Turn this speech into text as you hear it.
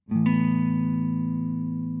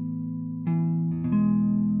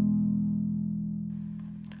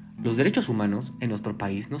Los derechos humanos en nuestro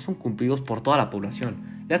país no son cumplidos por toda la población,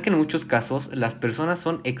 ya que en muchos casos las personas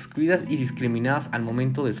son excluidas y discriminadas al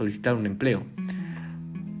momento de solicitar un empleo.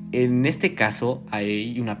 En este caso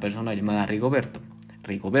hay una persona llamada Rigoberto.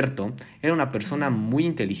 Rigoberto era una persona muy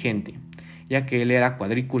inteligente, ya que él era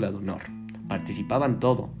cuadrícula de honor. Participaba en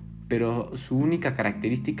todo, pero su única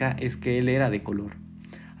característica es que él era de color.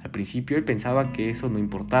 Al principio él pensaba que eso no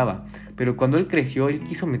importaba, pero cuando él creció él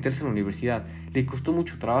quiso meterse en la universidad. Le costó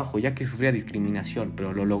mucho trabajo ya que sufría discriminación,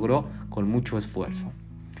 pero lo logró con mucho esfuerzo.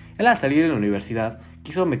 Él al salir de la universidad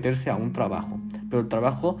quiso meterse a un trabajo, pero el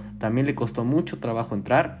trabajo también le costó mucho trabajo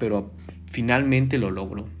entrar, pero finalmente lo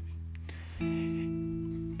logró.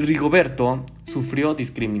 Rigoberto sufrió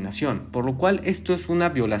discriminación, por lo cual esto es una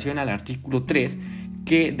violación al artículo 3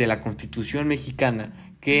 de la Constitución mexicana,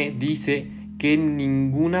 que dice que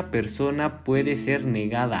ninguna persona puede ser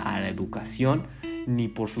negada a la educación ni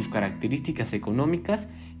por sus características económicas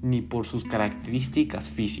ni por sus características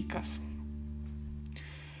físicas.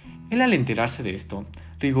 Él, al enterarse de esto,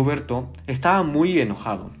 Rigoberto estaba muy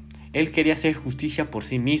enojado. Él quería hacer justicia por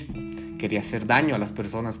sí mismo, quería hacer daño a las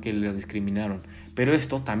personas que le discriminaron, pero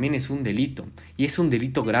esto también es un delito, y es un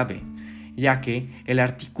delito grave, ya que el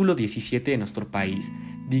artículo 17 de nuestro país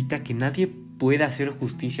dicta que nadie puede hacer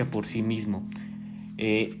justicia por sí mismo,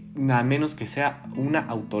 a menos que sea una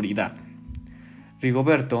autoridad.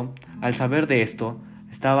 Rigoberto, al saber de esto,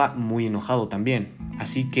 estaba muy enojado también,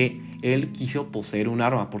 así que él quiso poseer un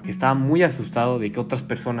arma porque estaba muy asustado de que otras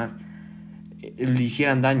personas le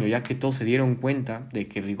hicieran daño, ya que todos se dieron cuenta de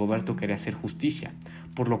que Rigoberto quería hacer justicia,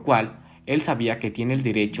 por lo cual él sabía que tiene el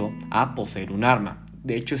derecho a poseer un arma.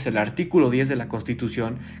 De hecho, es el artículo 10 de la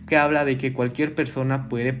Constitución que habla de que cualquier persona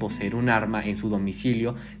puede poseer un arma en su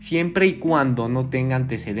domicilio siempre y cuando no tenga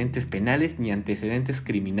antecedentes penales ni antecedentes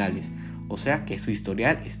criminales, o sea que su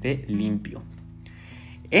historial esté limpio.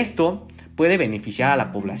 Esto puede beneficiar a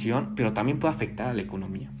la población, pero también puede afectar a la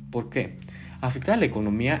economía. ¿Por qué? Afecta a la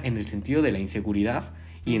economía en el sentido de la inseguridad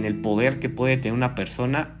y en el poder que puede tener una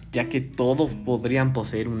persona, ya que todos podrían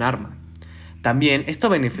poseer un arma. También esto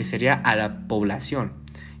beneficiaría a la población,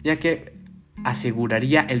 ya que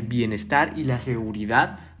aseguraría el bienestar y la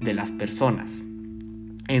seguridad de las personas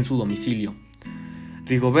en su domicilio.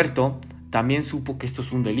 Rigoberto también supo que esto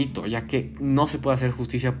es un delito, ya que no se puede hacer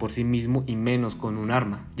justicia por sí mismo y menos con un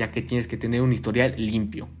arma, ya que tienes que tener un historial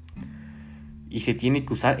limpio y se tiene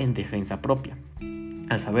que usar en defensa propia.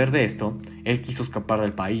 Al saber de esto, él quiso escapar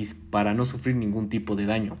del país para no sufrir ningún tipo de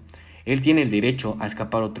daño. Él tiene el derecho a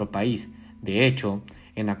escapar a otro país. De hecho,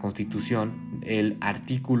 en la Constitución, el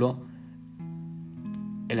artículo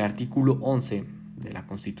 11 de la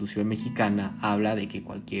Constitución mexicana habla de que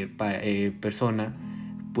cualquier persona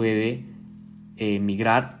puede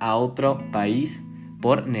emigrar a otro país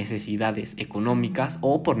por necesidades económicas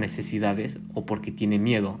o por necesidades o porque tiene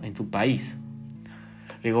miedo en su país.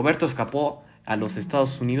 Rigoberto escapó a los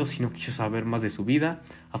Estados Unidos y no quiso saber más de su vida.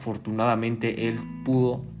 Afortunadamente él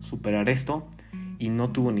pudo superar esto y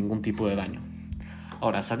no tuvo ningún tipo de daño.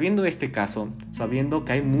 Ahora, sabiendo este caso, sabiendo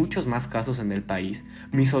que hay muchos más casos en el país,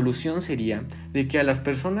 mi solución sería de que a las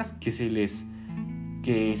personas que se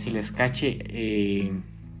les cache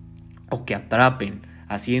o que atrapen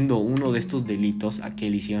haciendo uno de estos delitos a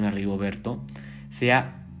que le hicieron a Rigoberto,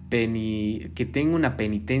 que tenga una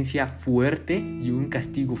penitencia fuerte y un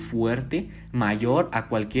castigo fuerte mayor a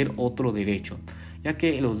cualquier otro derecho, ya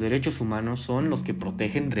que los derechos humanos son los que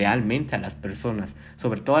protegen realmente a las personas,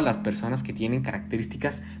 sobre todo a las personas que tienen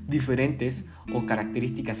características diferentes o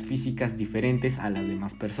características físicas diferentes a las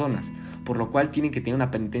demás personas, por lo cual tienen que tener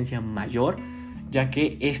una penitencia mayor, ya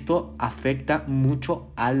que esto afecta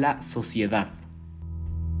mucho a la sociedad.